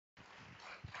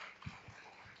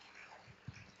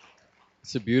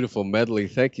It's a beautiful medley.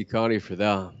 Thank you, Connie, for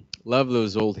that. Love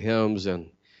those old hymns and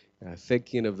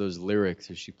thinking of those lyrics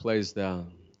as she plays that.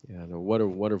 Yeah, no, what a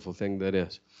wonderful thing that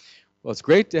is. Well, it's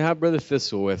great to have Brother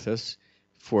Thistle with us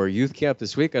for youth camp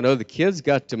this week. I know the kids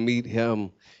got to meet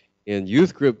him in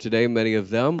youth group today, many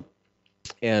of them.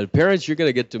 And parents, you're going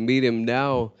to get to meet him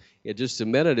now in just a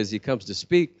minute as he comes to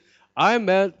speak. I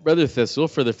met Brother Thistle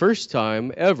for the first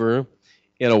time ever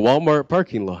in a Walmart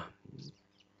parking lot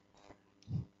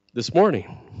this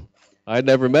morning. I'd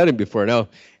never met him before. Now,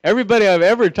 everybody I've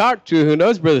ever talked to who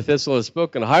knows Brother Thistle has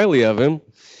spoken highly of him.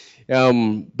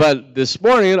 But this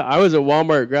morning, I was at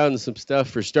Walmart grabbing some stuff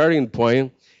for Starting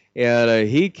Point, and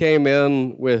he came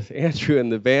in with Andrew in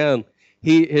the van.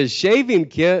 His shaving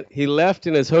kit he left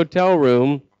in his hotel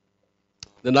room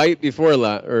the night before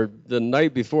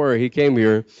he came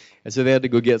here, and so they had to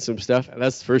go get some stuff. And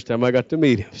that's the first time I got to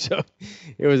meet him. So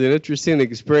it was an interesting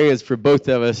experience for both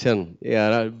of us. And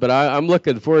I'm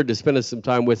looking forward to spending some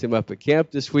time with him up at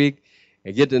camp this week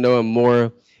and get to know him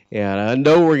more. And I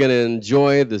know we're going to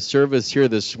enjoy the service here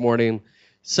this morning.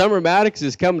 Summer Maddox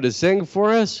is coming to sing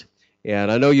for us,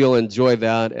 and I know you'll enjoy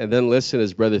that. And then listen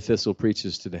as Brother Thistle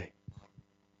preaches today.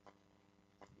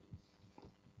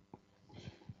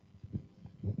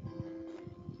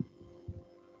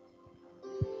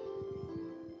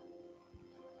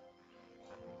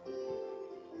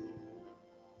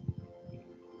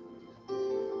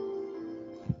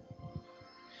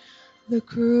 The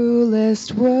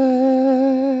cruelest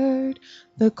word,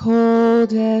 the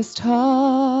coldest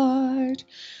heart,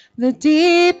 the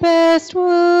deepest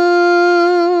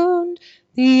wound,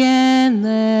 the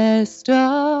endless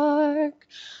dark,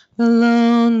 the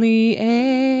lonely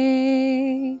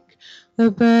ache,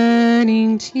 the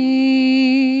burning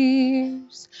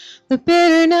tears, the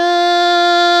bitter nights,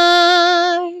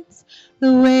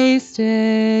 the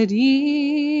wasted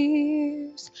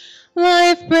years.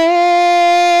 Life breaks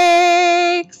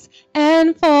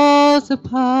and falls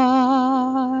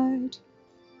apart,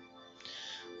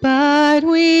 but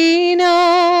we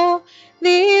know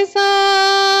these are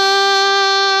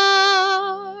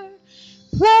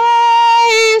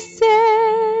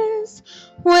places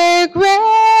where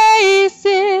grace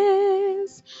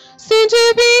is soon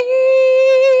to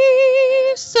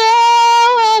be so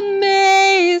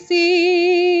amazing.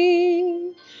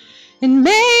 And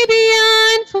maybe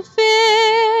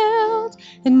unfulfilled,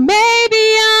 and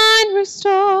maybe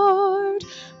unrestored,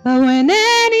 but when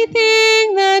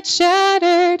anything that's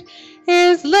shattered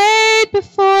is laid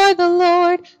before the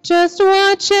Lord, just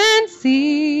watch and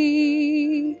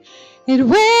see. It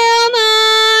will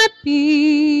not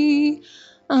be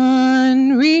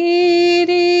unredeemed.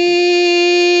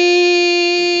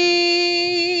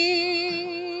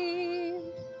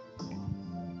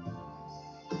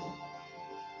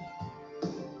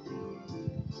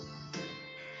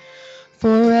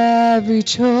 For every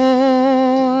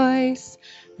choice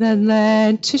that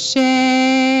led to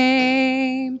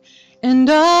shame, and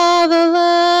all the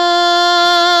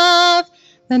love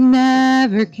that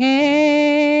never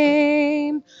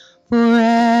came, for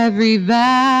every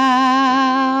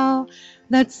vow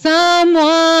that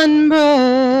someone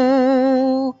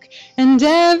broke, and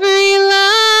every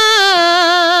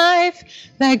life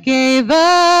that gave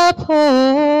up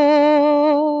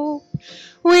hope,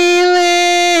 we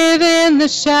live in the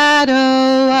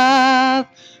shadow of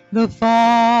the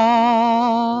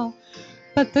fall.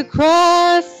 But the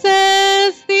cross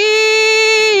says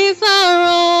these are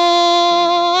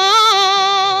all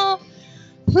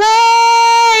places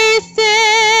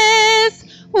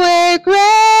where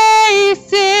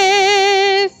grace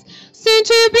is soon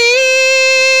to be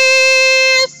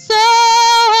so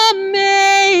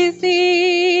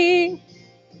amazing.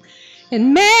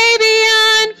 And maybe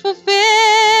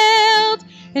unfulfilled,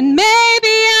 and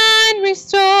maybe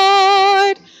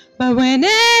unrestored, but when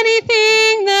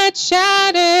anything that's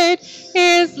shattered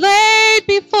is laid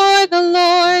before the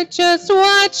Lord, just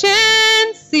watch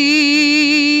and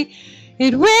see.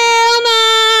 It will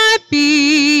not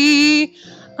be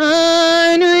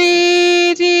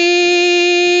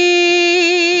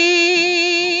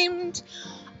unredeemed.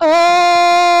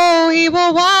 Oh, he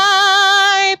will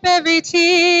wipe every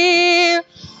tear.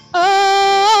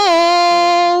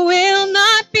 Oh, will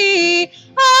not be,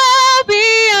 oh,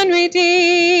 be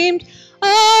unredeemed.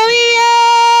 Oh, yeah.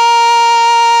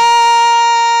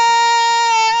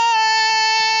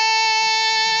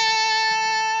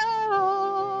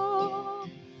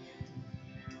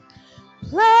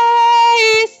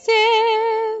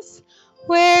 Places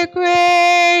where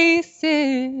grace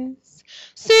is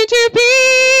soon to be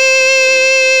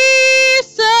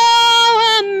so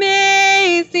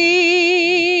amazing.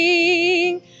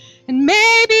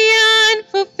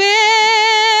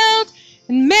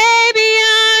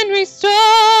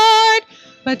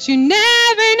 but you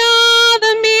never know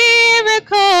the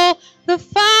miracle the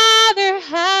Father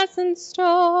has in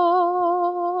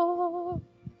store.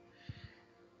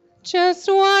 Just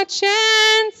watch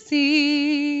and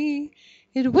see,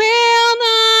 it will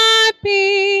not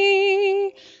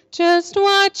be. Just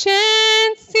watch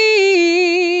and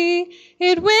see,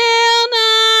 it will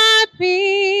not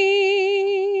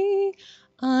be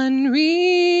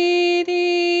unredeemed.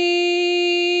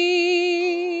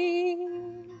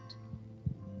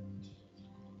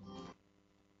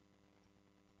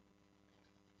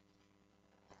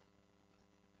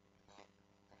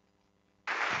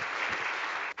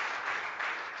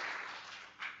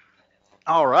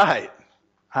 All right.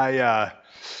 I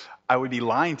would be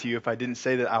lying to you if I didn't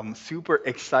say that I'm super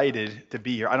excited to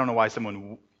be here. I don't know why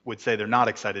someone would say they're not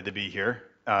excited to be here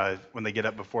when they get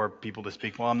up before people to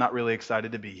speak. Well, I'm not really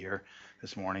excited to be here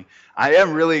this morning. I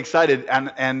am really excited,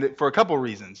 and for a couple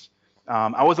reasons.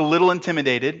 I was a little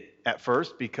intimidated at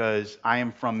first because I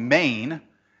am from Maine.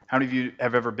 How many of you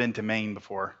have ever been to Maine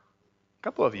before? A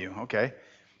couple of you, okay.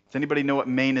 Does anybody know what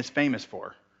Maine is famous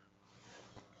for?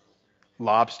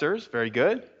 Lobsters, very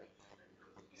good.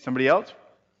 Somebody else?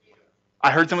 I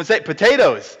heard someone say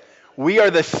potatoes. We are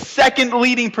the second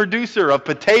leading producer of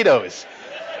potatoes.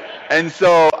 And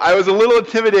so I was a little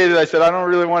intimidated. I said, I don't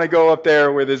really want to go up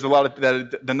there where there's a lot of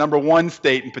the number one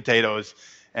state in potatoes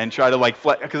and try to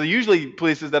because usually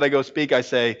places that I go speak, I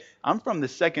say, I'm from the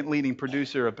second leading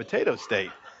producer of potato state.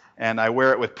 And I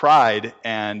wear it with pride,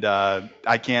 and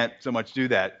I can't so much do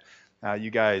that.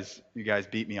 You guys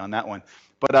beat me on that one.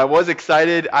 But I was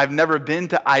excited. I've never been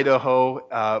to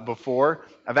Idaho before.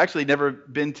 I've actually never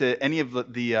been to any of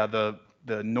the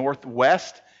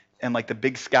Northwest and like the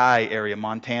Big Sky area,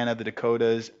 Montana, the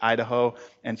Dakotas, Idaho.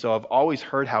 And so I've always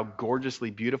heard how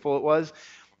gorgeously beautiful it was,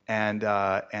 and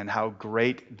how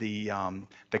great the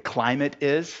climate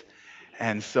is.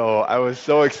 And so I was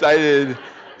so excited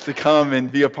to come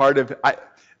and be a part of.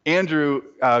 Andrew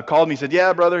called me, said,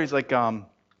 "Yeah, brother." He's like,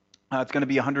 it's going to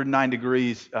be 109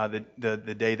 degrees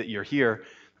the day that you're here,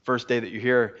 first day that you're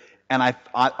here. And I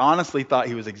honestly thought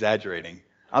he was exaggerating.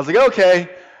 I was like, okay.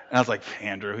 And I was like,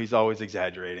 Andrew, he's always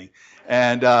exaggerating.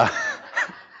 And I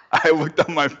looked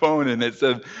on my phone and it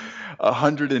said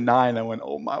 109. I went,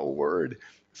 oh my word.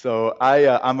 So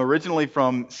I'm originally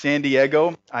from San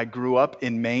Diego. I grew up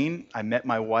in Maine. I met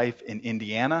my wife in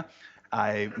Indiana.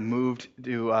 I moved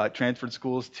to transferred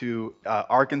schools to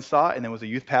Arkansas, and then was a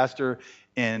youth pastor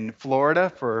in Florida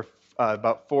for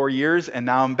about 4 years, and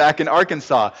now I'm back in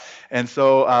Arkansas. And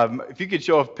so if you could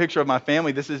show a picture of my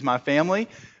family, this is my family.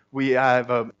 We have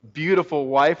a beautiful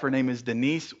wife. Her name is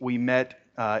Denise. We met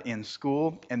in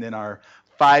school, and then our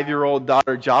 5-year-old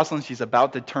daughter, Jocelyn, she's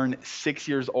about to turn 6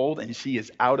 years old, and she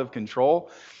is out of control.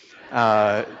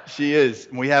 She is.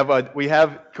 We have,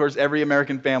 of course, every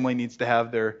American family needs to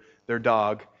have their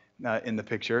dog in the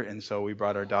picture, and so we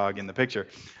brought our dog in the picture.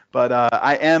 But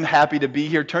I am happy to be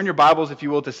here. Turn your Bibles, if you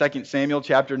will, to 2 Samuel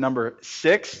chapter number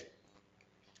 6.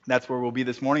 That's where we'll be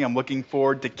this morning. I'm looking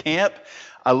forward to camp.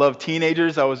 I love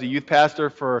teenagers. I was a youth pastor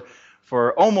for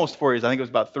almost 4 years. I think it was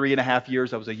about 3.5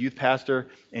 years. I was a youth pastor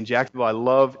in Jacksonville. I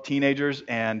love teenagers,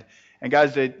 and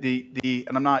guys, and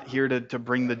I'm not here to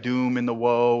bring the doom and the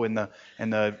woe and the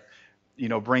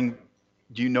bring,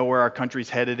 do you know where our country's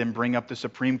headed, and bring up the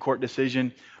Supreme Court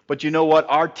decision. But you know what?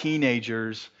 Our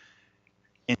teenagers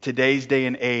in today's day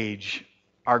and age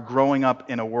are growing up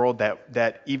in a world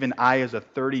that even I, as a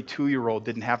 32-year-old,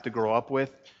 didn't have to grow up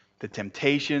with. The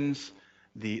temptations,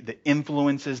 the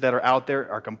influences that are out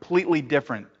there are completely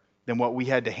different than what we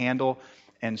had to handle.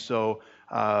 And so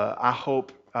I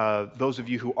hope those of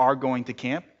you who are going to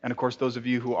camp, and of course those of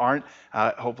you who aren't,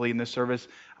 hopefully in this service,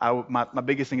 my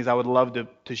biggest thing is I would love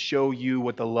to show you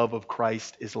what the love of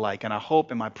Christ is like. And I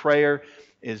hope, and my prayer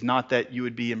is not that you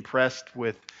would be impressed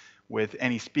with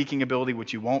any speaking ability,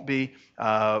 which you won't be,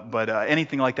 but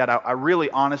anything like that. I really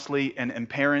honestly, and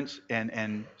parents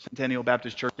and Centennial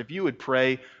Baptist Church, if you would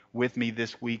pray with me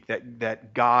this week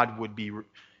that God would be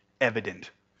evident,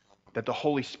 that the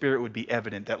Holy Spirit would be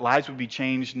evident, that lives would be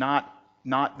changed, not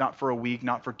for a week,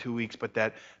 not for 2 weeks, but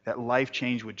that life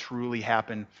change would truly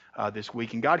happen this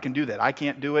week. And God can do that. I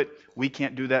can't do it. We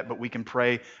can't do that, but we can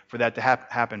pray for that to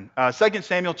happen. 2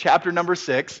 Samuel chapter number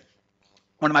 6.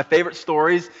 One of my favorite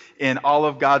stories in all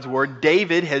of God's Word.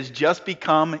 David has just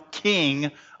become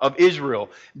king of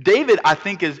Israel. David, I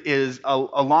think, is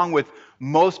along with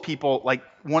most people, like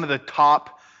one of the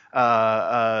top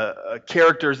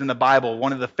characters in the Bible,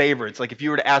 one of the favorites. Like if you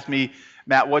were to ask me,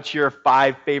 Matt, what's your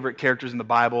 5 favorite characters in the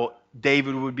Bible?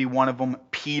 David would be one of them.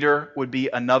 Peter would be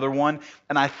another one.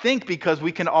 And I think because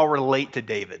we can all relate to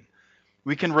David.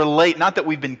 We can relate, not that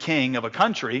we've been king of a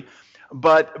country,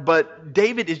 but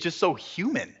David is just so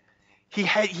human.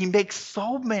 He makes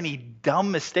so many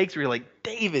dumb mistakes where you're like,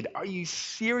 David, are you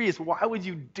serious? Why would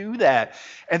you do that?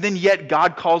 And then yet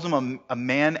God calls him a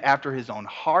man after his own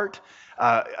heart.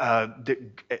 The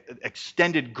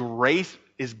extended grace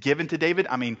is given to David.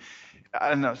 I mean,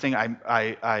 I'm not saying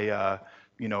I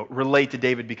relate to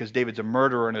David because David's a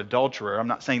murderer and adulterer. I'm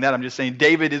not saying that. I'm just saying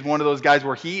David is one of those guys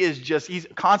where he's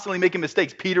constantly making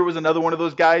mistakes. Peter was another one of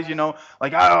those guys,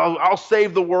 like, I'll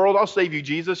save the world. I'll save you,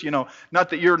 Jesus.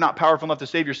 Not that you're not powerful enough to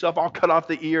save yourself. I'll cut off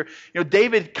the ear.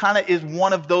 David kind of is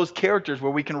one of those characters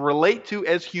where we can relate to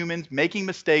as humans, making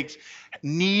mistakes,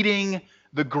 needing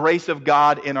the grace of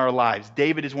God in our lives.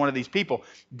 David is one of these people.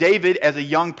 David, as a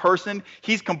young person,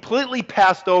 he's completely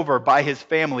passed over by his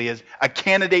family as a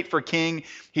candidate for king.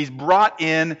 He's brought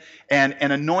in and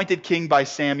anointed king by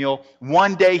Samuel.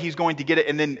 One day he's going to get it,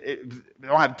 and then I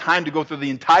don't have time to go through the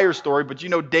entire story, but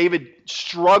David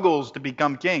struggles to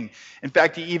become king. In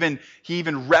fact, he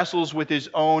even wrestles with his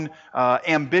own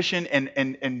ambition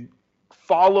and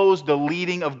follows the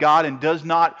leading of God and does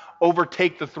not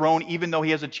overtake the throne, even though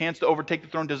he has a chance to overtake the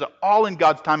throne, does it all in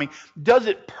God's timing, does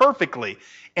it perfectly.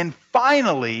 And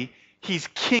finally, he's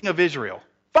king of Israel.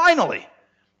 Finally.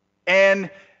 And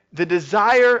the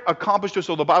desire accomplished,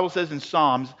 so the Bible says in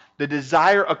Psalms, the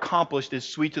desire accomplished is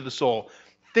sweet to the soul.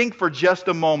 Think for just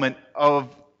a moment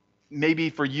of maybe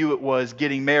for you it was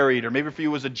getting married, or maybe for you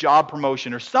it was a job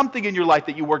promotion, or something in your life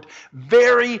that you worked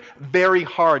very, very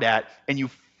hard at, and you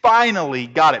finally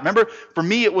got it. Remember, for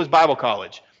me, it was Bible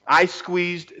college. I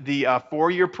squeezed the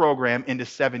 4-year program into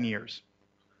 7 years.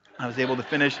 I was able to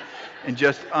finish in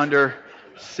just under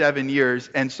 7 years.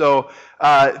 And so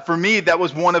for me, that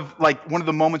was one of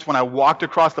the moments when I walked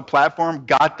across the platform,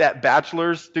 got that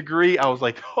bachelor's degree. I was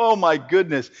like, oh my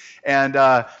goodness. And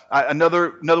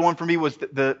another one for me was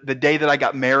the day that I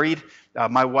got married.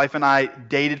 My wife and I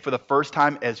dated for the first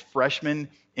time as freshmen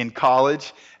in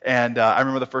college, and I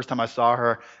remember the first time I saw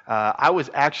her. I was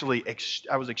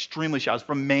extremely shy. I was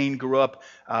from Maine, grew up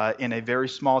in a very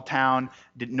small town,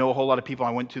 didn't know a whole lot of people. I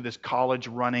went to this college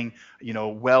running,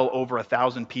 well over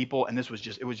 1,000 people, and it was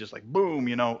just like boom,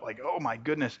 like, oh my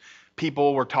goodness.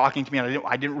 People were talking to me, and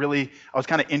I was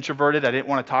kind of introverted. I didn't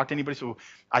want to talk to anybody, so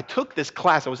I took this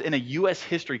class. I was in a U.S.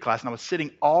 history class, and I was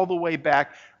sitting all the way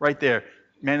back right there.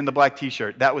 Man in the black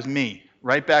t-shirt, that was me.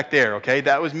 Right back there, okay?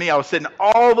 That was me. I was sitting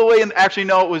all the way in. Actually,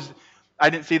 no, I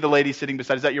didn't see the lady sitting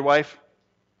beside. Is that your wife?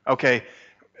 Okay.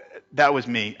 That was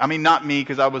me. I mean, not me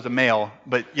because I was a male,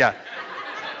 but yeah.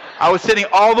 I was sitting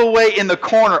all the way in the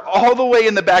corner, all the way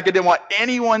in the back. I didn't want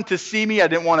anyone to see me. I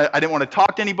didn't want to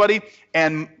talk to anybody.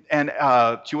 And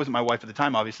she wasn't my wife at the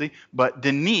time, obviously, but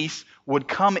Denise would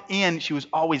come in. She was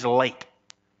always late.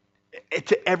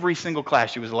 To every single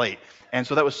class, she was late. And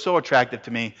so that was so attractive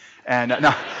to me. And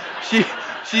no, she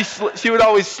would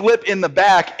always slip in the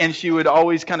back, and she would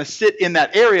always kind of sit in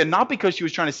that area, not because she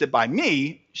was trying to sit by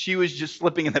me. She was just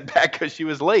slipping in the back because she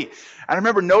was late. And I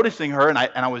remember noticing her, and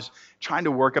I was trying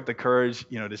to work up the courage,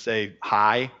 to say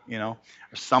hi, or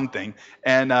something.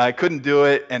 And I couldn't do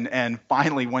it. And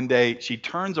finally, one day, she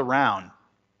turns around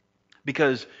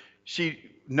because she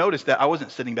noticed that I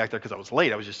wasn't sitting back there because I was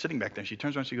late. I was just sitting back there. And she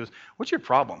turns around and she goes, "What's your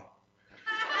problem?"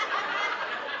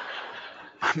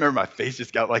 I remember my face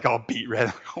just got like all beet red.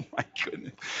 Like, oh my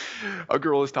goodness, a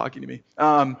girl is talking to me.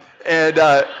 I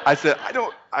said,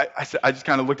 I just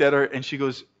kind of looked at her, and she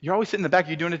goes, "You're always sitting in the back. Are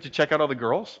you doing it to check out all the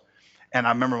girls?" And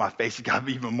I remember my face got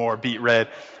even more beet red.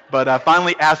 But I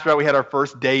finally asked her out. We had our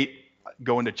first date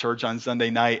going to church on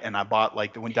Sunday night, and I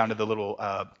went down to the little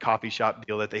coffee shop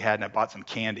deal that they had, and I bought some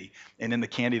candy. And in the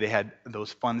candy, they had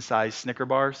those fun-size Snicker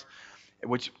bars,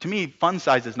 which to me, fun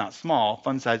size is not small.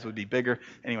 Fun size would be bigger.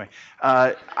 Anyway,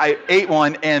 I ate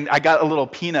one, and I got a little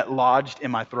peanut lodged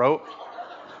in my throat.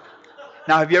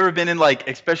 Now, have you ever been in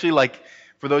especially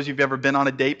for those who've ever been on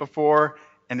a date before,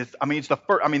 and it's the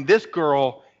first, this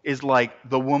girl is like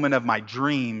the woman of my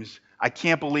dreams. I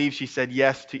can't believe she said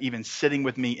yes to even sitting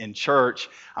with me in church.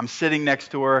 I'm sitting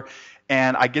next to her,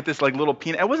 and I get this little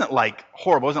peanut. It wasn't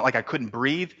horrible. It wasn't like I couldn't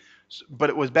breathe, but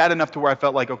it was bad enough to where I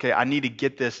felt like, okay, I need to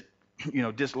get this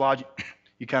dislodge.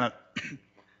 You kind of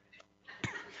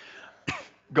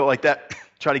go like that,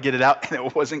 try to get it out, and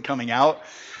it wasn't coming out.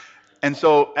 And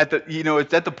so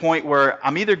it's at the point where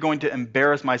I'm either going to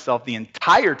embarrass myself the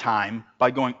entire time by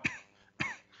going,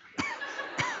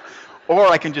 or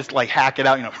I can just hack it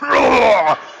out,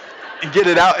 and get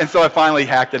it out. And so I finally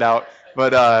hacked it out.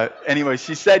 But anyway,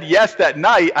 she said yes that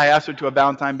night. I asked her to a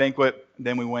Valentine banquet.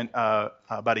 Then we went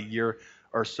about a year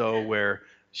or so where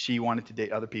she wanted to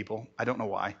date other people. I don't know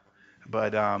why.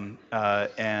 But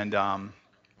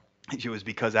it was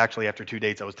because actually after 2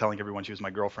 dates I was telling everyone she was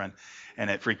my girlfriend, and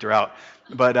it freaked her out.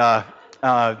 But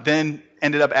then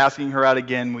ended up asking her out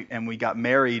again, and we got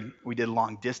married. We did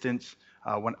long distance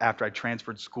after I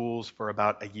transferred schools for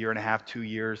about a year and a half, 2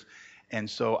 years. And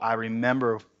so I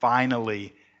remember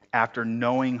finally, after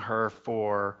knowing her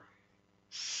for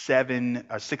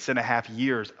 6.5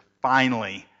 years,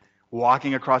 finally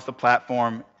walking across the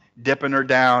platform, dipping her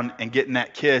down and getting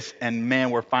that kiss, and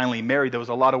man, we're finally married. There was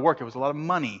a lot of work. There was a lot of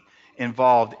money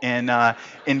involved in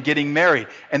getting married.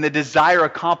 And the desire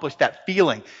accomplished that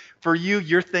feeling. For you,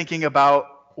 you're thinking about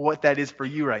what that is for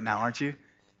you right now, aren't you?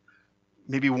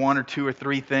 Maybe 1 or 2 or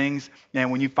 3 things.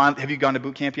 And when you have you gone to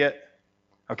boot camp yet?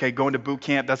 Okay, going to boot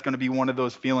camp, that's going to be one of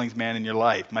those feelings, man, in your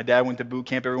life. My dad went to boot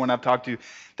camp. Everyone I've talked to,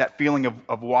 that feeling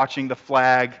of watching the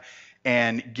flag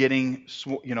and getting,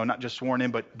 not just sworn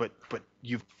in, but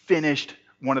you've finished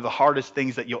one of the hardest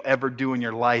things that you'll ever do in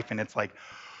your life. And it's like,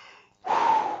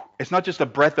 whew, it's not just a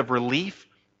breath of relief,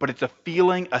 but it's a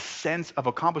feeling, a sense of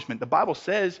accomplishment. The Bible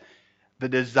says the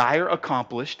desire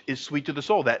accomplished is sweet to the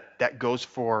soul. That goes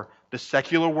for the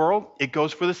secular world. It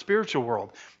goes for the spiritual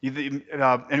world.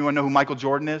 Anyone know who Michael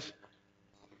Jordan is?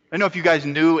 I don't know if you guys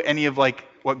knew any of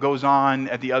what goes on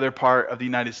at the other part of the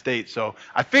United States. So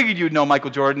I figured you'd know Michael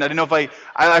Jordan. I didn't know if I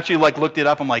actually looked it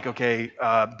up. I'm like, okay,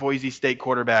 Boise State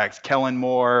quarterbacks, Kellen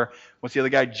Moore. What's the other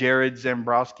guy? Jared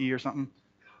Zambrowski or something?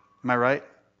 Am I right?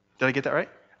 Did I get that right?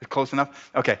 Close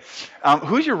enough? Okay.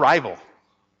 Who's your rival?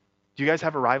 Do you guys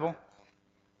have a rival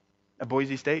at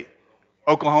Boise State?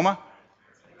 Oklahoma?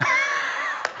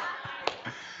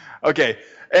 Okay.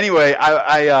 Anyway,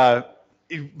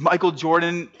 Michael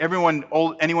Jordan, anyone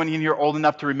in here old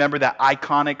enough to remember that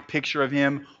iconic picture of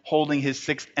him holding his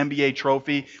 6th NBA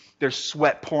trophy? There's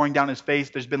sweat pouring down his face.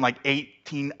 There's been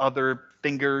 18 other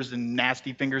fingers and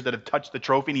nasty fingers that have touched the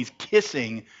trophy, and he's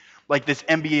kissing this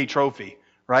NBA trophy,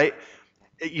 right?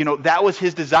 That was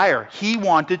his desire. He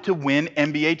wanted to win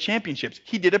NBA championships.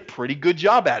 He did a pretty good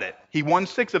job at it. He won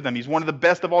 6 of them. He's one of the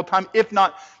best of all time, if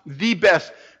not the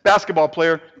best basketball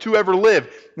player to ever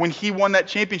live. When he won that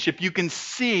championship, you can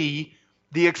see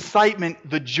the excitement,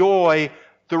 the joy,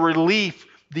 the relief,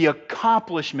 the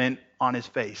accomplishment on his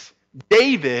face.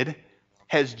 David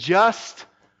has just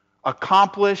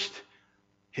accomplished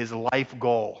his life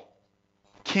goal.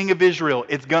 King of Israel,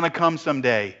 it's going to come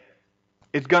someday.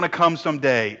 It's going to come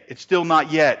someday. It's still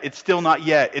not yet. It's still not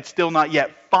yet. It's still not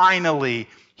yet. Finally,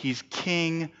 he's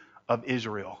king of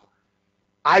Israel.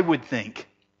 I would think,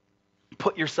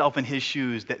 put yourself in his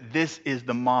shoes, that this is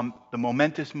the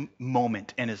momentous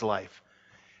moment in his life.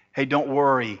 Hey, don't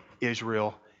worry,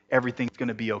 Israel. Everything's going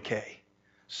to be okay.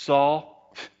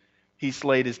 Saul, he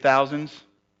slayed his thousands.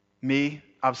 Me,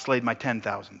 I've slayed my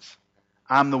 10,000s.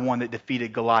 I'm the one that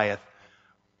defeated Goliath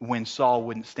when Saul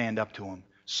wouldn't stand up to him.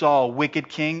 Saul, wicked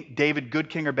king. David, good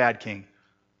king or bad king?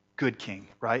 Good king,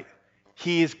 right?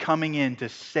 He is coming in to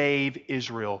save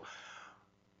Israel.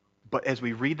 But as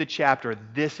we read the chapter,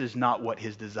 this is not what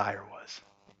his desire was.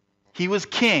 He was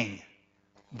king,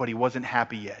 but he wasn't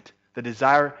happy yet. The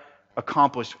desire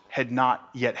accomplished had not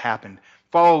yet happened.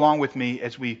 Follow along with me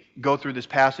as we go through this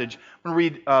passage. I'm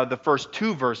going to read the first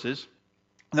 2 verses.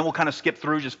 And then we'll kind of skip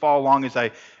through, just follow along as I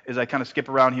kind of skip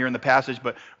around here in the passage.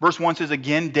 But verse 1 says,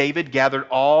 again, David gathered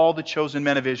all the chosen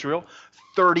men of Israel,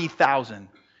 30,000.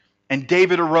 And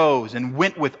David arose and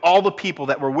went with all the people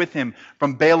that were with him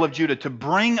from Baal of Judah to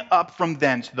bring up from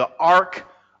thence the ark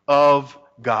of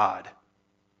God,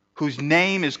 whose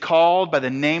name is called by the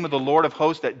name of the Lord of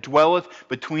hosts that dwelleth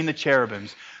between the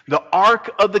cherubims. The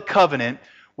ark of the covenant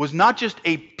was not just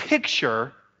a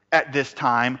picture at this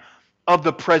time of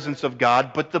the presence of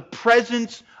God, but the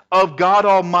presence of God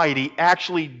Almighty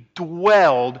actually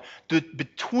dwelled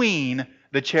between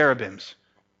the cherubims.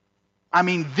 I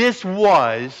mean, this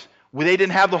was, they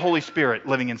didn't have the Holy Spirit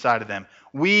living inside of them.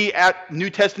 We at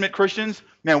New Testament Christians,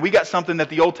 man, we got something that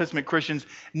the Old Testament Christians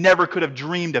never could have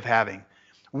dreamed of having.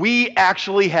 We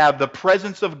actually have the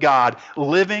presence of God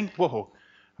living,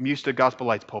 I'm used to Gospel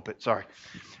Lights pulpit, sorry.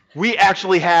 We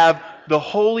actually have the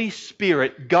Holy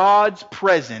Spirit, God's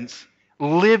presence,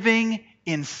 living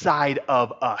inside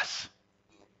of us.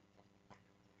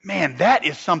 Man, that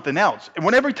is something else.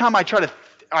 And every time I try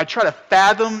to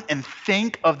fathom and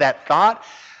think of that thought,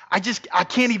 I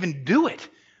can't even do it.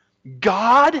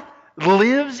 God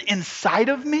lives inside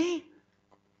of me?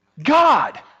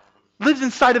 God lives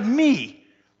inside of me.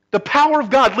 The power of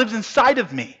God lives inside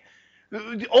of me.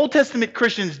 The Old Testament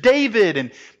Christians,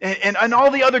 David and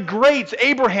all the other greats,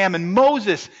 Abraham and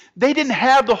Moses, they didn't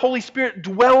have the Holy Spirit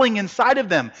dwelling inside of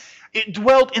them. It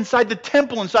dwelt inside the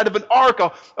temple, inside of an ark.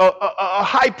 A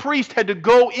high priest had to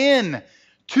go in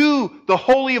to the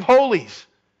Holy of Holies.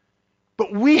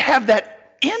 But we have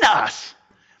that in us.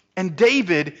 And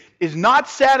David is not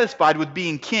satisfied with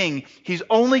being king. He's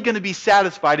only going to be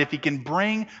satisfied if he can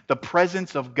bring the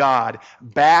presence of God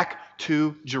back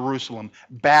to Jerusalem,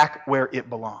 back where it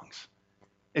belongs.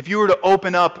 If you were to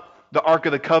open up the Ark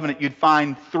of the Covenant, you'd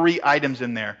find 3 items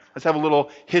in there. Let's have a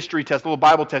little history test, a little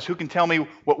Bible test. Who can tell me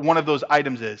what one of those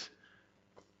items is?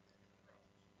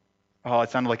 Oh, it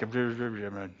sounded like a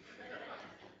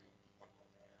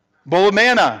bowl of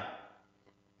manna.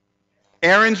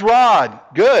 Aaron's rod.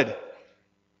 Good.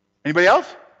 Anybody else?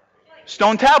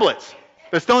 Stone tablets.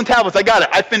 The stone tablets. I got it.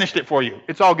 I finished it for you.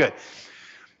 It's all good.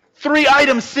 3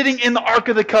 items sitting in the Ark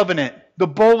of the Covenant. The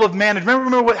bowl of manna.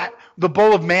 Remember what the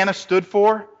bowl of manna stood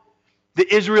for?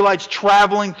 The Israelites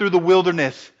traveling through the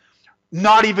wilderness,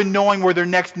 not even knowing where their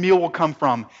next meal will come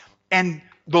from. And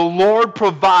the Lord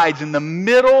provides in the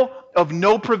middle of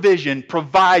no provision,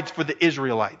 provides for the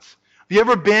Israelites. Have you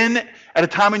ever been at a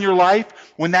time in your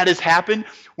life when that has happened?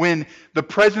 When the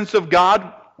presence of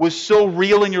God was so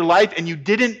real in your life and you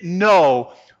didn't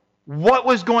know what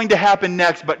was going to happen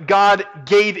next, but God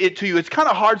gave it to you. It's kind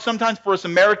of hard sometimes for us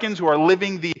Americans who are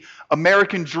living the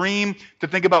American dream to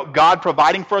think about God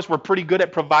providing for us. We're pretty good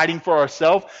at providing for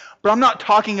ourselves. But I'm not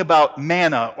talking about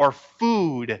manna or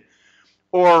food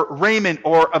or raiment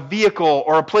or a vehicle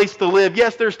or a place to live.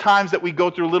 Yes, there's times that we go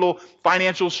through little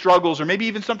financial struggles or maybe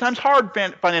even sometimes hard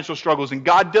financial struggles, and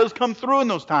God does come through in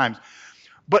those times.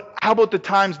 But how about the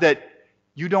times that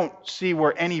you don't see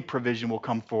where any provision will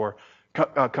come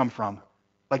from?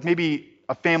 Like maybe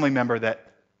a family member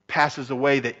that passes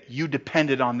away that you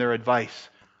depended on their advice.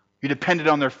 You depended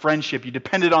on their friendship. You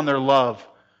depended on their love.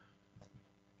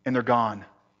 And they're gone.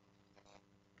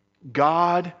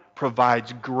 God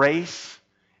provides grace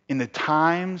in the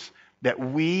times that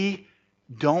we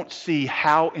don't see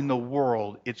how in the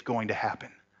world it's going to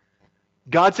happen.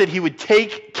 God said He would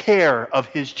take care of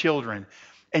His children.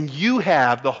 And you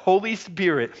have the Holy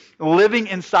Spirit living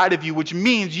inside of you, which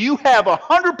means you have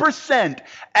 100%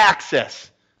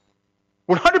 access.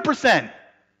 100%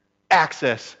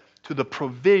 access to the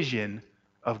provision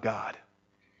of God.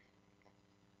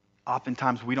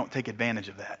 Oftentimes we don't take advantage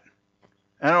of that.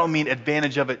 And I don't mean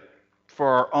advantage of it for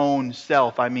our own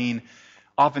self. I mean,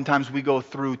 oftentimes we go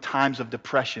through times of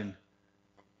depression,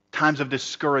 times of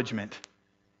discouragement.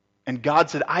 And God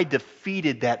said, I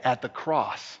defeated that at the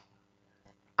cross.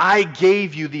 I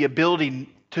gave you the ability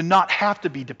to not have to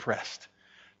be depressed,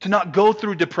 to not go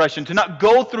through depression, to not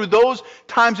go through those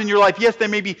times in your life. Yes, there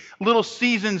may be little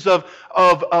seasons of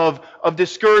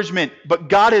discouragement, but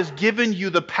God has given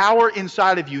you the power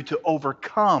inside of you to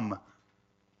overcome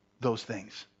those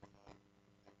things.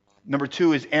 Number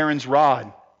 2 is Aaron's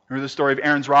rod. Remember the story of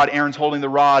Aaron's rod? Aaron's holding the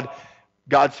rod.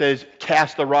 God says,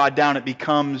 cast the rod down. It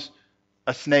becomes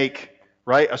a snake,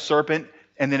 right? A serpent,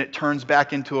 and then it turns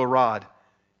back into a rod.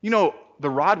 You know, the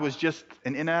rod was just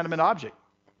an inanimate object.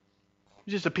 It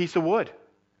was just a piece of wood.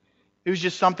 It was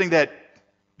just something that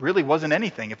really wasn't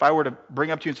anything. If I were to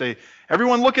bring up to you and say,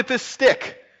 everyone look at this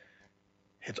stick.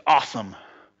 It's awesome.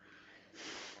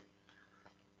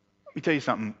 Let me tell you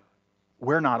something.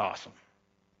 We're not awesome.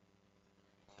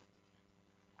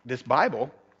 This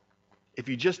Bible, if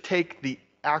you just take the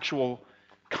actual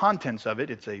contents of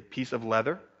it, it's a piece of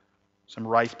leather, some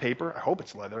rice paper. I hope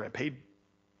it's leather. I paid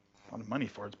a lot of money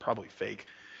for it. It's probably fake.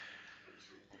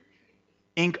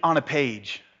 Ink on a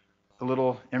page.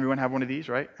 Everyone have one of these,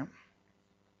 right?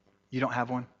 You don't have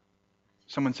one?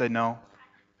 Someone said no.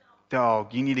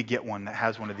 Dog, you need to get one that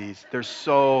has one of these.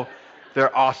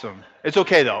 They're awesome. It's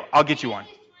okay though. I'll get you one.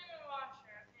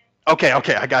 Okay,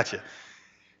 I got you.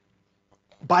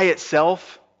 By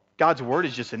itself, God's word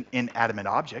is just an inanimate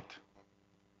object.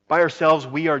 By ourselves,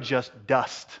 we are just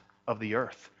dust of the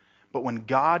earth. But when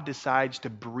God decides to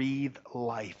breathe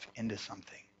life into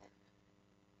something,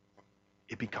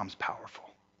 it becomes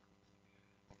powerful.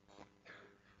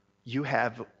 You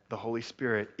have the Holy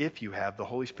Spirit. If you have the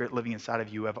Holy Spirit living inside of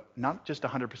you, you have not just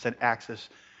 100% access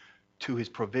to His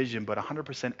provision, but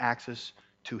 100% access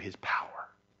to His power.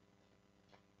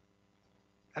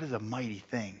 That is a mighty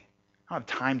thing. I don't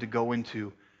have time to go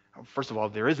into, first of all,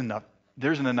 there isn't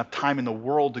enough time in the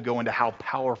world to go into how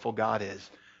powerful God is.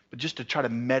 But just to try to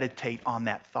meditate on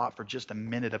that thought for just a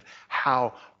minute of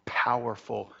how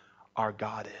powerful our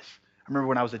God is. I remember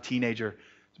when I was a teenager,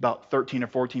 about 13 or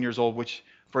 14 years old, which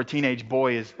for a teenage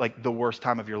boy is like the worst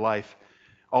time of your life.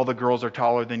 All the girls are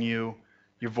taller than you.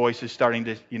 your voice is starting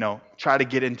to, try to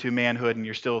get into manhood, and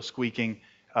you're still squeaking.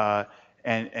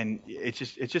 And it's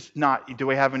just not. Do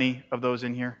we have any of those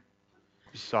in here?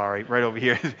 Sorry, right over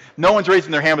here. No one's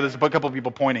raising their hand, but there's a couple of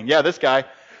people pointing. Yeah, this guy.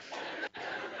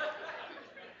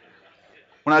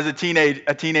 When I was a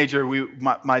teenager,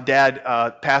 my dad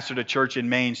pastored a church in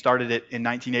Maine, started it in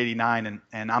 1989,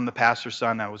 and I'm the pastor's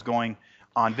son. I was going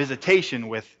on visitation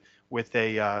with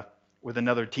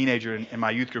another teenager in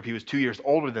my youth group. He was 2 years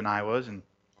older than I was, and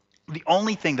the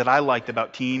only thing that I liked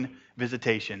about teen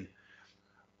visitation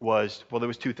was, there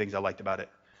was two things I liked about it.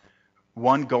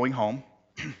 One, going home,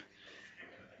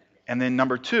 and then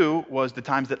number two was the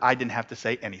times that I didn't have to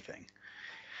say anything.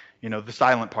 The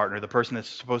silent partner, the person that's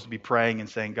supposed to be praying and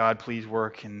saying, God, please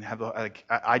work, and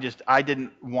I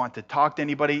didn't want to talk to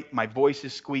anybody. My voice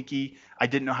is squeaky. I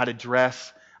didn't know how to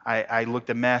dress. I looked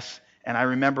a mess. And I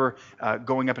remember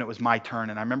going up, and it was my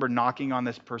turn. And I remember knocking on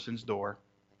this person's door.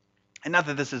 And not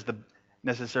that this is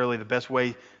necessarily the best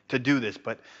way to do this,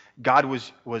 but God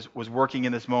was working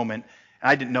in this moment. And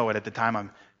I didn't know it at the time. I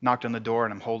knocked on the door,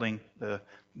 and I'm holding the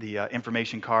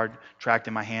information card tracked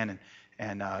in my hand.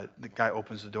 And the guy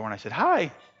opens the door, and I said,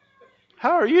 "Hi,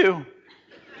 how are you?"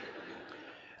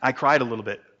 I cried a little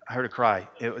bit. I heard a cry.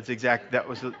 That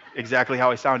was exactly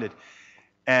how I sounded.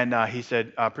 And he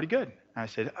said, "Pretty good." And I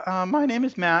said, "My name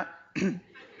is Matt,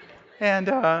 and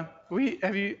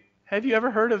have you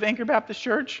ever heard of Anchor Baptist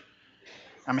Church?"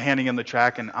 I'm handing him the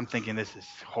track, and I'm thinking, this is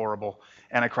horrible.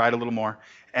 And I cried a little more.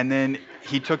 And then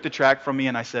he took the track from me,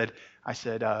 and I said, I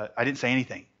didn't say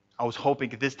anything. I was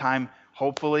hoping at this time,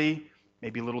 hopefully,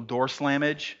 maybe a little door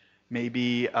slammage,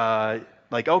 maybe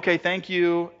okay, thank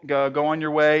you, go on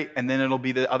your way, and then it'll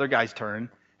be the other guy's turn,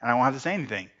 and I won't have to say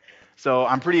anything. So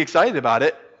I'm pretty excited about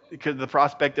it, because of the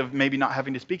prospect of maybe not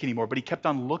having to speak anymore. But he kept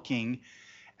on looking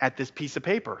at this piece of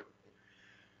paper.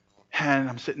 And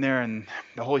I'm sitting there, and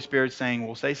the Holy Spirit's saying,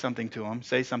 well, say something to him.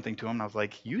 And I was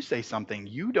like, you say something.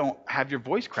 You don't have your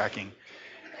voice cracking.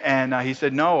 And he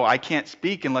said, no, I can't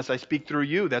speak unless I speak through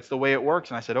you. That's the way it works.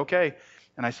 And I said, okay.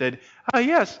 And I said,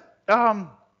 yes, on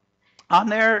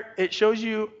there it shows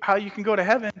you how you can go to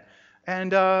heaven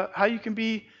and how you can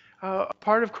be a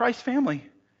part of Christ's family.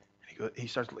 And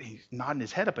he's nodding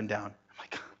his head up and down. I'm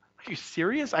like, are you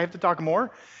serious? I have to talk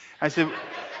more? I said,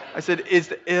 is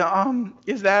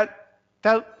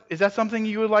that something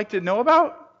you would like to know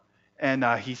about? And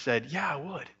he said, yeah,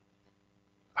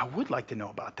 I would like to know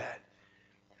about that.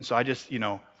 And so I just,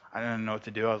 I didn't know what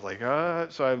to do. I was like,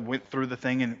 so I went through the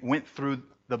thing and went through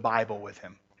the Bible with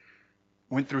him,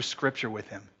 went through Scripture with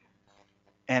him.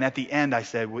 And at the end, I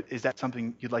said, is that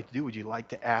something you'd like to do? Would you like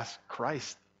to ask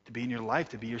Christ to be in your life,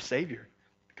 to be your Savior,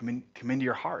 come into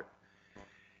your heart?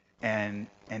 And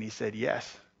he said,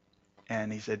 yes.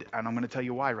 And he said, and I'm going to tell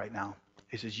you why right now.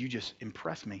 He says, you just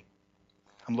impress me.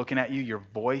 I'm looking at you. Your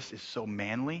voice is so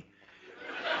manly.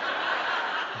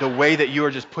 The way that you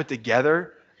are just put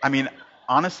together. I mean,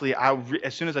 honestly,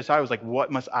 as soon as I saw it, I was like,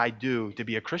 what must I do to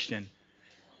be a Christian?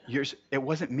 It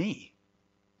wasn't me.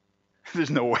 There's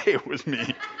no way it was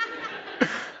me.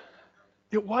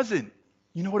 It wasn't.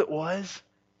 You know what it was?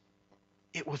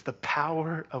 It was the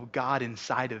power of God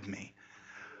inside of me.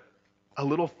 A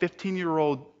little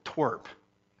 15-year-old twerp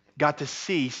got to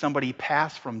see somebody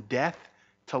pass from death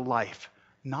to life,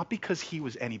 not because he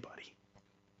was anybody,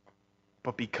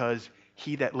 but because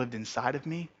he that lived inside of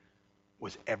me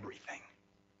was everything.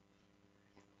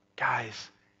 Guys,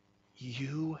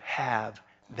 you have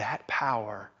that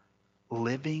power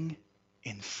living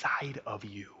inside of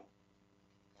you.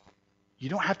 You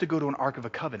don't have to go to an Ark of a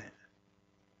Covenant.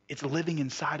 It's living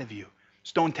inside of you.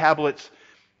 Stone tablets,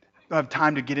 I don't have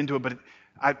time to get into it, but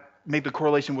I make the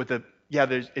correlation with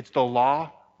it's the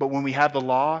law, but when we have the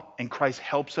law and Christ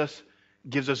helps us,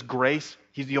 gives us grace,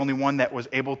 he's the only one that was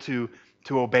able to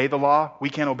obey the law. We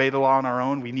can't obey the law on our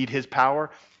own. We need his power.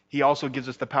 He also gives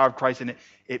us the power of Christ, and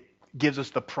it gives us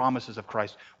the promises of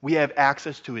Christ. We have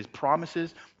access to his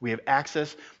promises. We have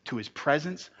access to his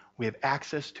presence. We have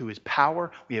access to his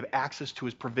power. We have access to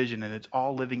his provision, and it's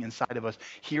all living inside of us.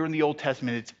 Here in the Old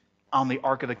Testament, it's on the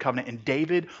Ark of the Covenant, and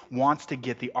David wants to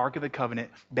get the Ark of the Covenant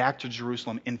back to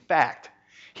Jerusalem. In fact,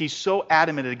 he's so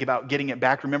adamant about getting it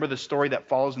back. Remember the story that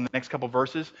follows in the next couple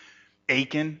verses?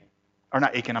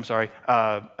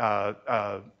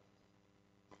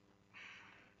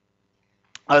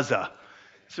 Uzzah.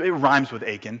 So it rhymes with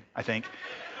Achan, I think.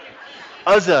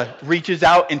 Uzzah reaches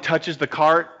out and touches the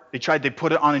cart. They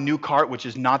put it on a new cart, which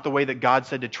is not the way that God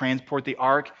said to transport the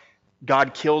ark.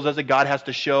 God kills Uzzah. God has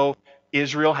to show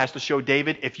Israel, has to show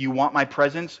David, if you want my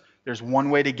presence, there's one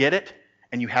way to get it,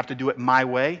 and you have to do it my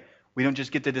way. We don't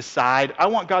just get to decide, I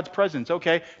want God's presence.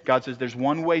 Okay. God says there's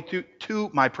one way to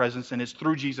my presence, and it's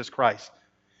through Jesus Christ.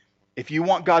 If you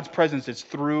want God's presence, it's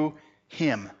through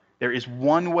Him. There is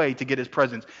one way to get His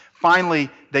presence. Finally,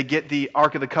 they get the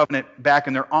Ark of the Covenant back,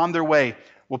 and they're on their way.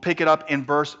 We'll pick it up in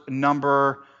verse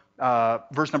number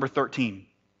 13.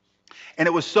 And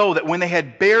it was so that when they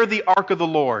had bare the ark of the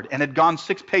Lord and had gone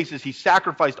 6 paces, he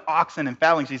sacrificed oxen and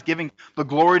fatlings. He's giving the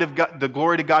glory to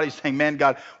God. He's saying, man,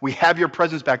 God, we have your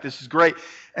presence back. This is great.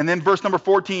 And then verse number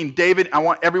 14, David, I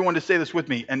want everyone to say this with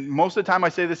me. And most of the time I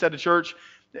say this at a church,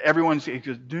 everyone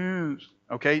goes, dude,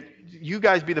 okay? You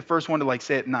guys be the first one to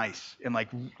say it nice and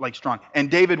like strong.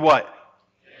 And David what?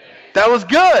 That was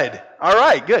good. All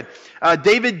right, good.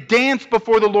 David danced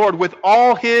before the Lord with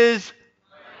all his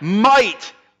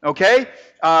might. Okay?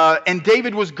 And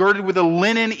David was girded with a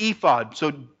linen ephod.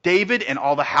 So David and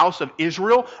all the house of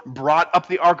Israel brought up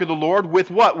the ark of the Lord with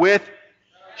what? With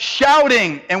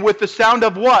shouting and with the sound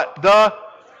of what? The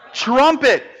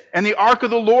trumpet. And the ark of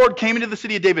the Lord came into the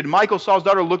city of David. Michal, Saul's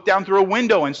daughter, looked down through a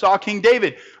window and saw King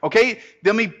David. Okay?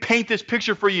 Let me paint this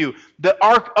picture for you. The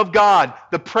ark of God,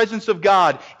 the presence of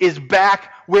God, is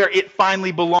back where it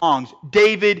finally belongs.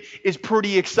 David is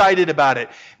pretty excited about it.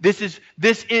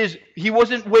 He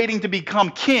wasn't waiting to become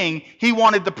king. He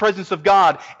wanted the presence of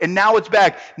God. And now it's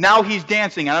back. Now he's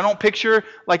dancing. And I don't picture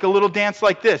like a little dance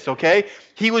like this, okay?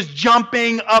 He was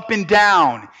jumping up and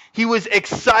down. He was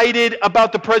excited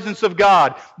about the presence of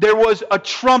God. There was a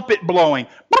trumpet blowing.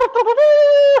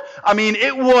 I mean,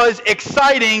 it was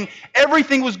exciting.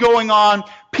 Everything was going on.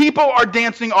 People are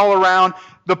dancing all around.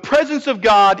 The presence of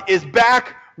God is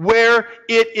back where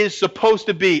it is supposed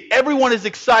to be. Everyone is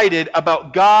excited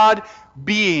about God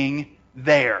being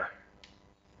there.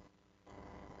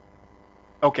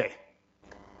 Okay.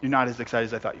 You're not as excited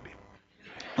as I thought you'd be.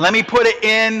 Let me put it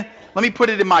in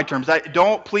my terms.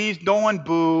 Please, no one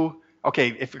boo. Okay,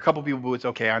 if a couple people boo, it's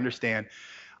okay. I understand.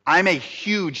 I'm a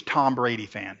huge Tom Brady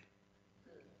fan.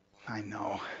 I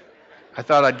know. I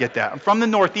thought I'd get that. I'm from the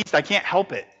Northeast. I can't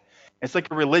help it. It's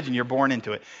like a religion. You're born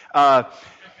into it.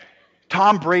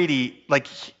 Tom Brady,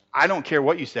 I don't care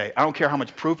what you say. I don't care how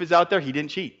much proof is out there. He didn't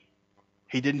cheat.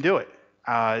 He didn't do it.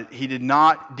 He did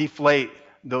not deflate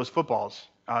those footballs,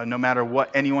 no matter what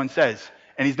anyone says.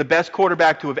 And he's the best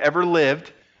quarterback to have ever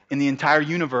lived in the entire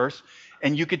universe.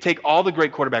 And you could take all the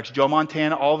great quarterbacks, Joe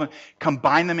Montana, all of them,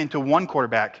 combine them into one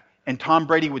quarterback, and Tom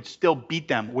Brady would still beat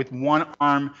them with one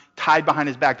arm tied behind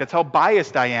his back. That's how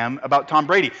biased I am about Tom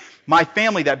Brady. My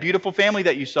family, that beautiful family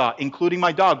that you saw, including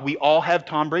my dog, we all have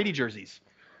Tom Brady jerseys.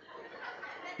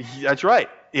 That's right.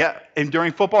 Yeah. And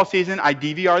during football season, I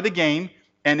DVR the game,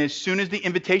 and as soon as the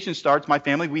invitation starts, my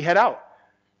family, we head out.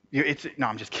 No,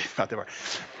 I'm just kidding about that part.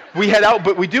 We head out,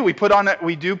 but we put on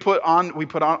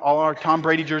all our Tom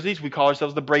Brady jerseys. We call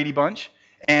ourselves the Brady Bunch,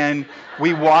 and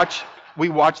we watch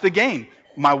the game.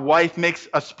 My wife makes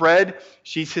a spread.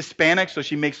 She's Hispanic, so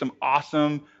she makes some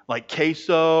awesome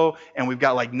queso, and we've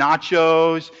got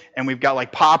nachos, and we've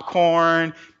got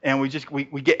popcorn, and we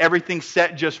get everything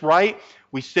set just right.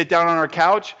 We sit down on our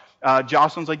couch.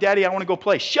 Jocelyn's like, "Daddy, I want to go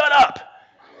play." Shut up!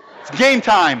 It's game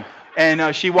time.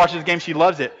 And she watches the game. She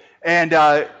loves it. And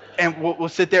we'll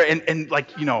sit there and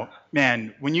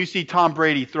man, when you see Tom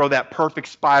Brady throw that perfect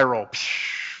spiral,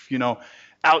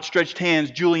 outstretched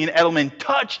hands, Julian Edelman,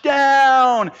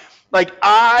 touchdown!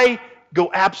 I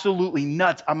go absolutely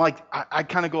nuts. I'm I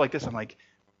kind of go like this. I'm like,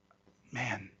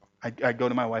 man, I go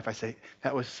to my wife. I say,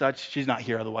 she's not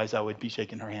here, otherwise I would be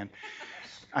shaking her hand.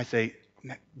 I say,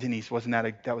 Denise,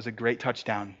 that was a great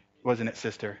touchdown, wasn't it,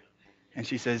 sister? And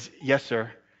she says, yes,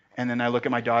 sir. And then I look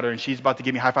at my daughter, and she's about to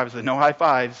give me a high five. I said, no high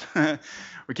fives.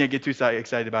 We can't get too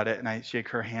excited about it. And I shake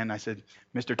her hand. I said,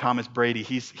 Mr. Thomas Brady,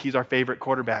 he's our favorite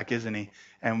quarterback, isn't he?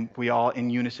 And we all in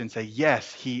unison say,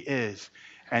 yes, he is.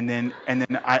 And then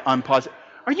I unpause.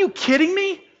 Are you kidding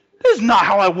me? This is not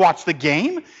how I watch the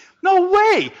game. No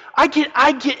way. I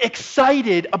get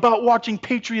excited about watching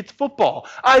Patriots football.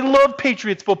 I love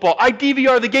Patriots football. I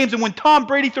DVR the games, and when Tom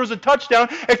Brady throws a touchdown,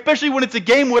 especially when it's a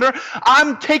game winner,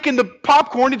 I'm taking the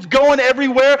popcorn. It's going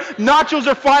everywhere. Nachos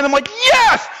are flying. I'm like,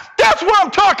 yes, that's what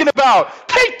I'm talking about.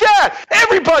 Take that.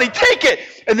 Everybody, take it.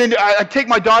 And then I take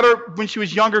my daughter when she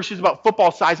was younger. She was about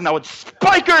football size, and I would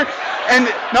spike her. And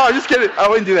no, I'm just kidding. I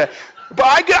wouldn't do that. But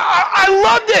I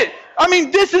loved it. I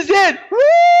mean, this is it.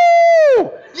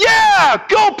 Woo! Yeah!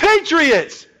 Go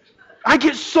Patriots! I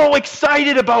get so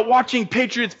excited about watching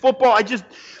Patriots football.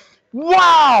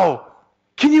 Wow!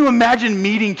 Can you imagine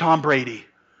meeting Tom Brady?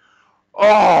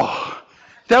 Oh,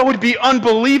 that would be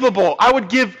unbelievable. I would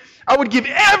give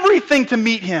everything to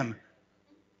meet him.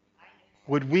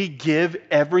 Would we give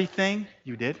everything?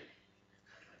 You did?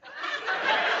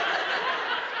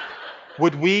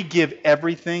 Would we give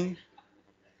everything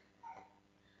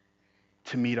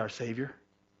to meet our Savior?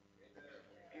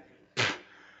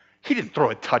 He didn't throw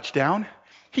a touchdown.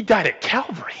 He died at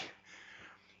Calvary.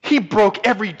 He broke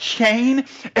every chain,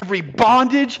 every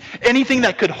bondage, anything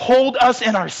that could hold us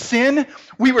in our sin.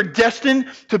 We were destined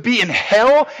to be in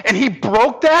hell, and He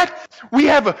broke that. We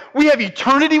have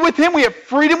eternity with Him. We have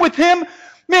freedom with Him.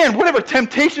 Man, whatever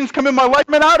temptations come in my life,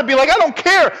 man, I ought to be like, I don't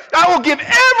care. I will give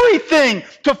everything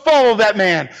to follow that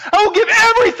man. I will give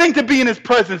everything to be in His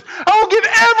presence. I will give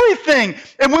everything.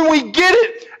 And when we get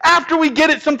it, after we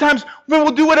get it, sometimes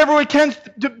we'll do whatever we can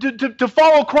to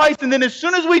follow Christ. And then as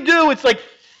soon as we do, it's like,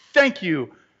 thank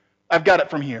you. I've got it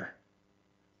from here.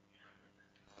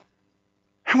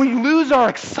 And we lose our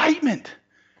excitement.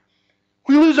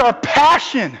 We lose our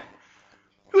passion.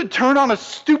 We would turn on a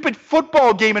stupid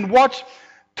football game and watch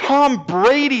Tom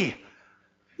Brady,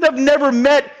 that I've never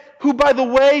met, who, by the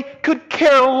way, could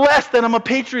care less that I'm a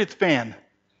Patriots fan.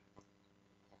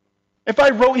 If I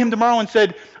wrote him tomorrow and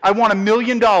said, I want $1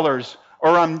 million,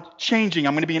 or I'm changing,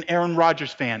 I'm going to be an Aaron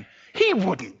Rodgers fan, he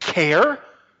wouldn't care.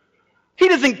 He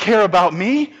doesn't care about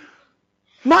me.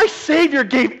 My Savior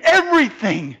gave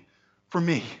everything for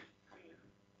me.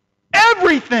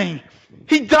 Everything.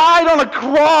 He died on a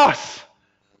cross.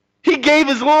 He gave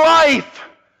His life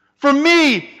for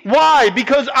me. Why?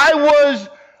 Because I was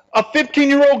a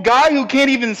 15-year-old guy who can't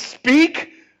even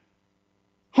speak,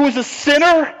 who was a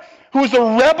sinner, who was a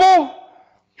rebel,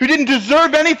 who didn't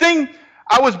deserve anything.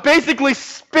 I was basically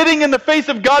spitting in the face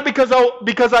of God because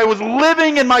I was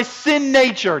living in my sin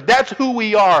nature. That's who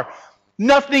we are.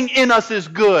 Nothing in us is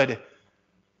good.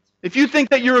 If you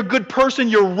think that you're a good person,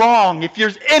 you're wrong. If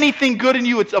there's anything good in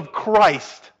you, it's of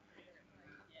Christ.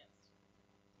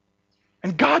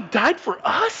 And God died for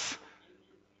us?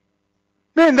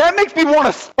 Man, that makes me want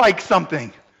to spike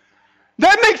something.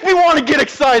 That makes me want to get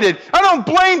excited. I don't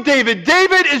blame David.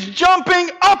 David is jumping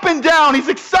up and down. He's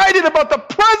excited about the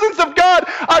presence of God.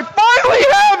 I finally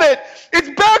have it.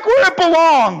 It's back where it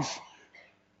belongs.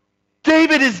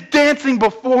 David is dancing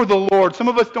before the Lord. Some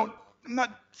of us don't, I'm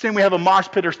not saying we have a mosh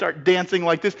pit or start dancing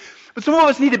like this, but some of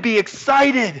us need to be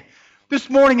excited this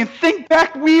morning and think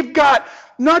back. We've got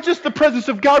not just the presence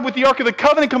of God with the Ark of the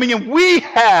Covenant coming in, we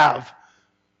have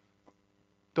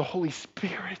the Holy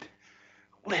Spirit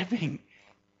living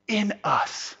in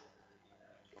us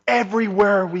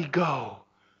everywhere we go.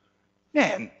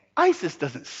 Man, ISIS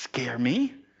doesn't scare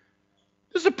me.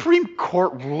 The Supreme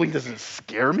Court ruling doesn't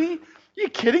scare me. Are you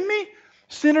kidding me?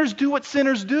 Sinners do what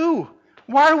sinners do.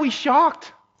 Why are we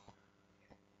shocked?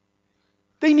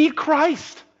 They need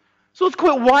Christ. So let's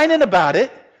quit whining about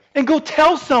it and go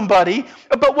tell somebody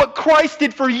about what Christ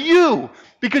did for you,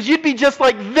 because you'd be just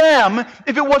like them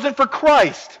if it wasn't for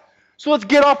Christ. So let's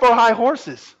get off our high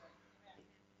horses.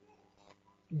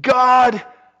 God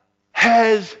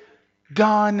has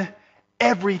done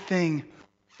everything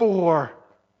for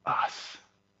us.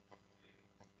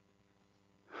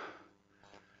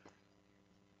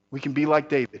 We can be like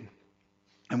David.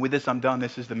 And with this, I'm done.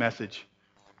 This is the message.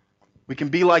 We can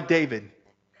be like David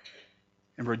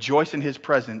and rejoice in his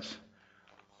presence.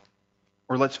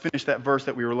 Or let's finish that verse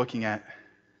that we were looking at.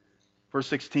 Verse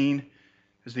 16,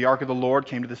 as the ark of the Lord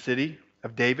came to the city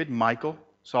of David, Michal,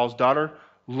 Saul's daughter,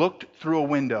 looked through a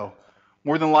window.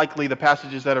 More than likely, the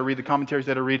passages that I read, the commentaries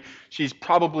that I read, she's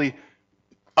probably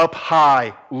up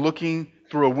high looking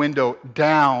through a window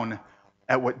down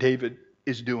at what David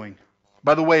is doing.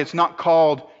 By the way, she's not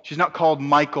called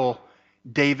Michal,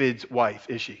 David's wife,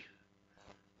 is she?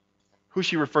 Who's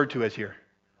she referred to as here?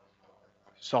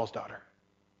 Saul's daughter.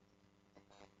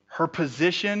 Her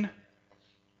position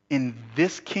in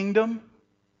this kingdom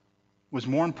was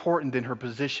more important than her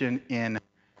position in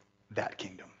that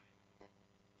kingdom.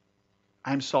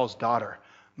 I'm Saul's daughter.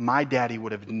 My daddy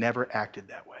would have never acted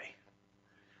that way.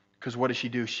 Because what does she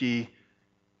do? She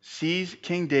sees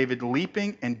King David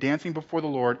leaping and dancing before the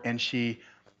Lord, and she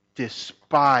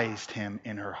despised him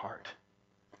in her heart.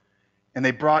 And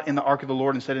they brought in the ark of the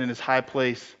Lord and set it in his high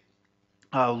place.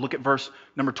 Look at verse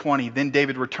number 20. Then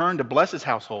David returned to bless his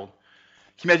household.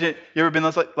 Can you imagine, you ever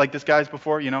been like this, guys,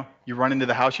 before? You know, you run into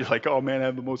the house, you're like, oh man, I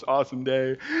have the most awesome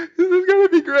day. This is going to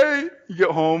be great. You get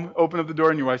home, open up the door,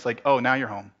 and your wife's like, oh, now you're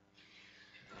home.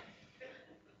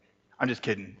 I'm just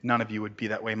kidding. None of you would be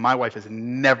that way. My wife has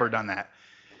never done that.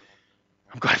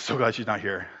 I'm so glad she's not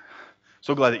here.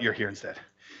 So glad that you're here instead.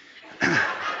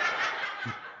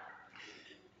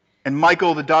 And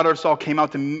Michal, the daughter of Saul, came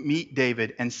out to meet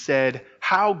David and said,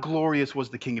 how glorious was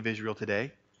the king of Israel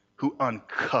today, who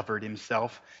uncovered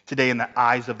himself today in the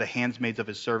eyes of the handmaids of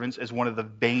his servants, as one of the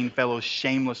vain fellows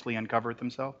shamelessly uncovereth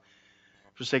himself.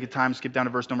 For the sake of time, skip down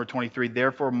to verse number 23.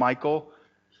 Therefore, Michal,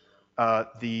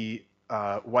 the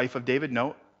wife of David,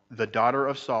 no, the daughter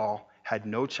of Saul, had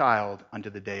no child unto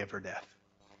the day of her death.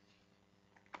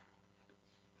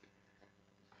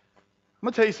 I'm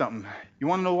going to tell you something. You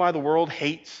want to know why the world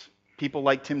hates people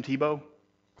like Tim Tebow?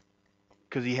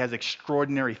 Because he has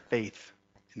extraordinary faith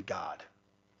in God.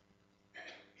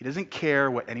 He doesn't care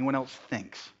what anyone else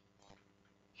thinks.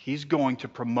 He's going to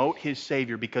promote his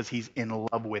Savior because he's in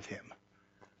love with him.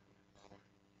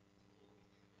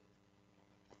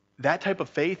 That type of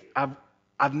faith,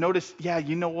 I've noticed, yeah,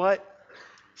 you know what?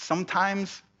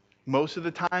 Sometimes, most of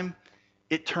the time,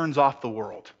 it turns off the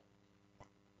world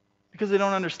because they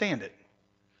don't understand it.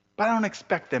 But I don't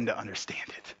expect them to understand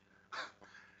it.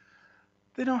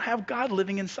 They don't have God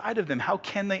living inside of them. How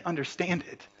can they understand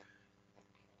it?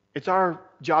 It's our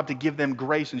job to give them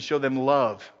grace and show them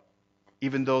love,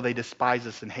 even though they despise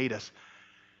us and hate us.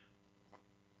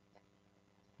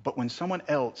 But when someone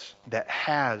else that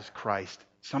has Christ,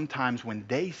 sometimes when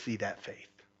they see that faith,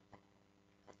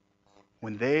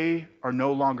 when they are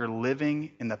no longer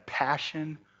living in the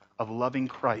passion of loving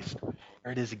Christ,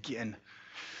 there it is again.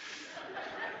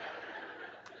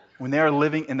 When they are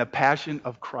living in the passion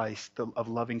of Christ, of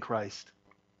loving Christ,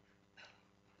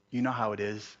 you know how it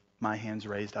is. My hand's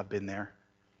raised, I've been there.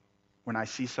 When I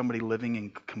see somebody living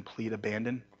in complete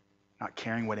abandon, not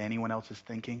caring what anyone else is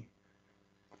thinking,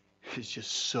 is just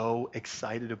so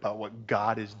excited about what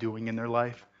God is doing in their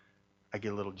life, I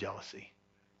get a little jealousy.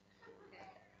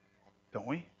 Don't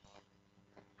we?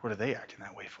 What are they acting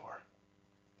that way for?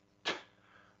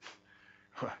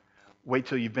 Wait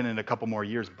till you've been in a couple more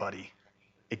years, buddy.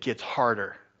 It gets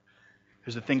harder.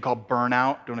 There's a thing called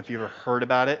burnout. Don't know if you ever heard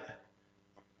about it.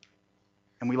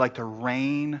 And we like to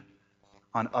rain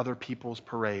on other people's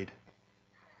parade.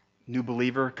 New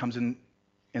believer comes in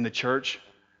the church.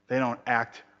 They don't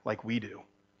act like we do.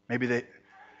 I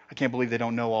can't believe they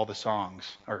don't know all the songs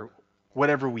or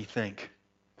whatever we think.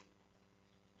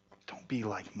 Don't be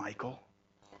like Michal.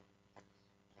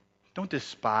 Don't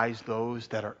despise those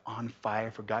that are on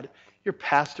fire for God. Your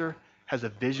pastor has a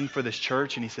vision for this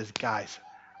church, and he says, guys,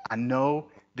 I know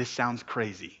this sounds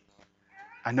crazy.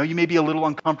 I know you may be a little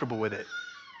uncomfortable with it,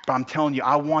 but I'm telling you,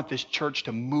 I want this church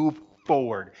to move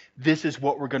forward. This is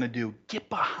what we're going to do. Get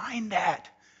behind that.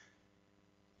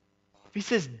 If he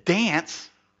says dance,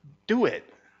 do it.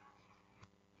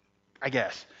 I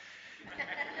guess.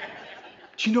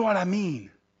 Do you know what I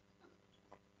mean?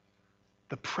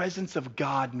 The presence of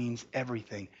God means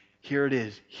everything. Here it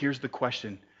is. Here's the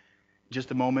question. In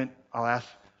just a moment, I'll ask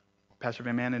Pastor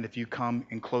Van Manen if you come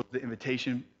and close the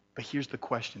invitation. But here's the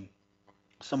question.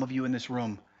 Some of you in this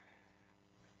room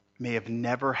may have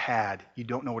never had, you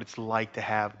don't know what it's like to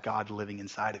have God living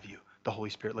inside of you, the Holy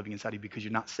Spirit living inside of you because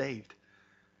you're not saved.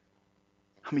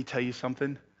 Let me tell you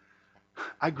something.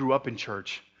 I grew up in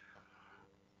church,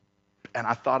 and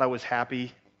I thought I was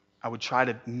happy. I would try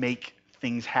to make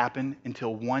things happen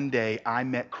until one day I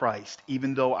met Christ,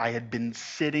 even though I had been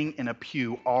sitting in a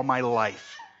pew all my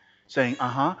life saying,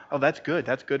 oh, that's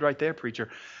good right there, preacher.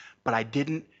 But I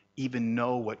didn't even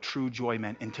know what true joy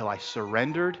meant until I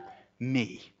surrendered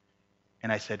me.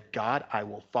 And I said, God, I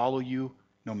will follow you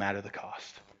no matter the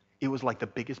cost. It was like the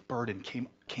biggest burden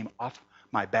came off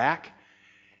my back,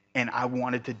 and I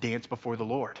wanted to dance before the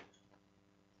Lord.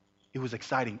 It was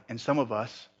exciting. And some of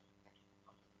us,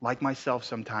 like myself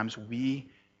sometimes, we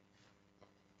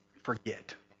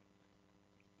forget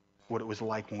what it was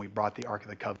like when we brought the Ark of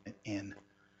the Covenant in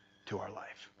to our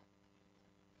life.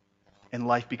 And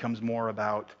life becomes more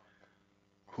about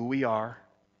who we are,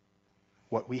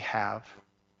 what we have,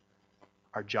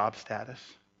 our job status,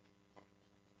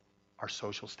 our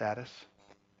social status.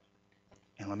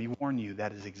 And let me warn you,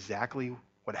 that is exactly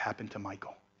what happened to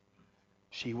Michal.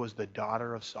 She was the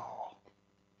daughter of Saul.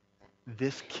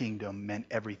 This kingdom meant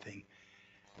everything.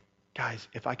 Guys,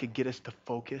 if I could get us to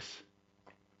focus,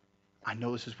 I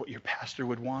know this is what your pastor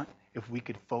would want. If we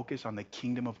could focus on the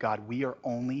kingdom of God, we are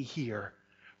only here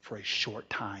for a short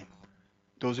time.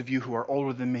 Those of you who are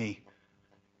older than me,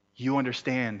 you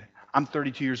understand. I'm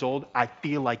 32 years old. I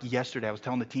feel like yesterday, I was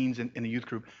telling the teens in the youth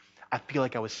group, I feel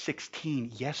like I was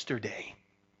 16 yesterday.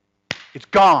 It's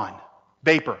gone.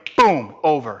 Vapor. Boom.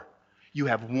 Over. You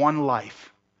have one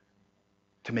life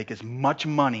to make as much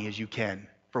money as you can.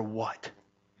 For what?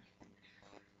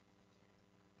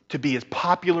 To be as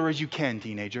popular as you can,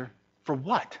 teenager. For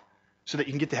what? So that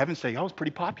you can get to heaven and say, I was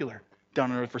pretty popular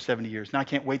down on earth for 70 years. Now I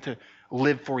can't wait to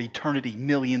live for eternity,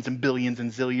 millions and billions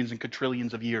and zillions and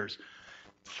quadrillions of years.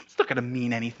 It's not going to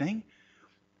mean anything.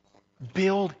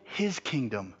 Build his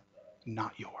kingdom,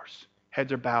 not yours.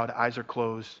 Heads are bowed, eyes are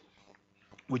closed.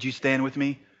 Would you stand with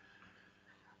me?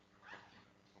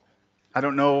 I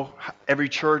don't know, every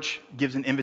church gives an invitation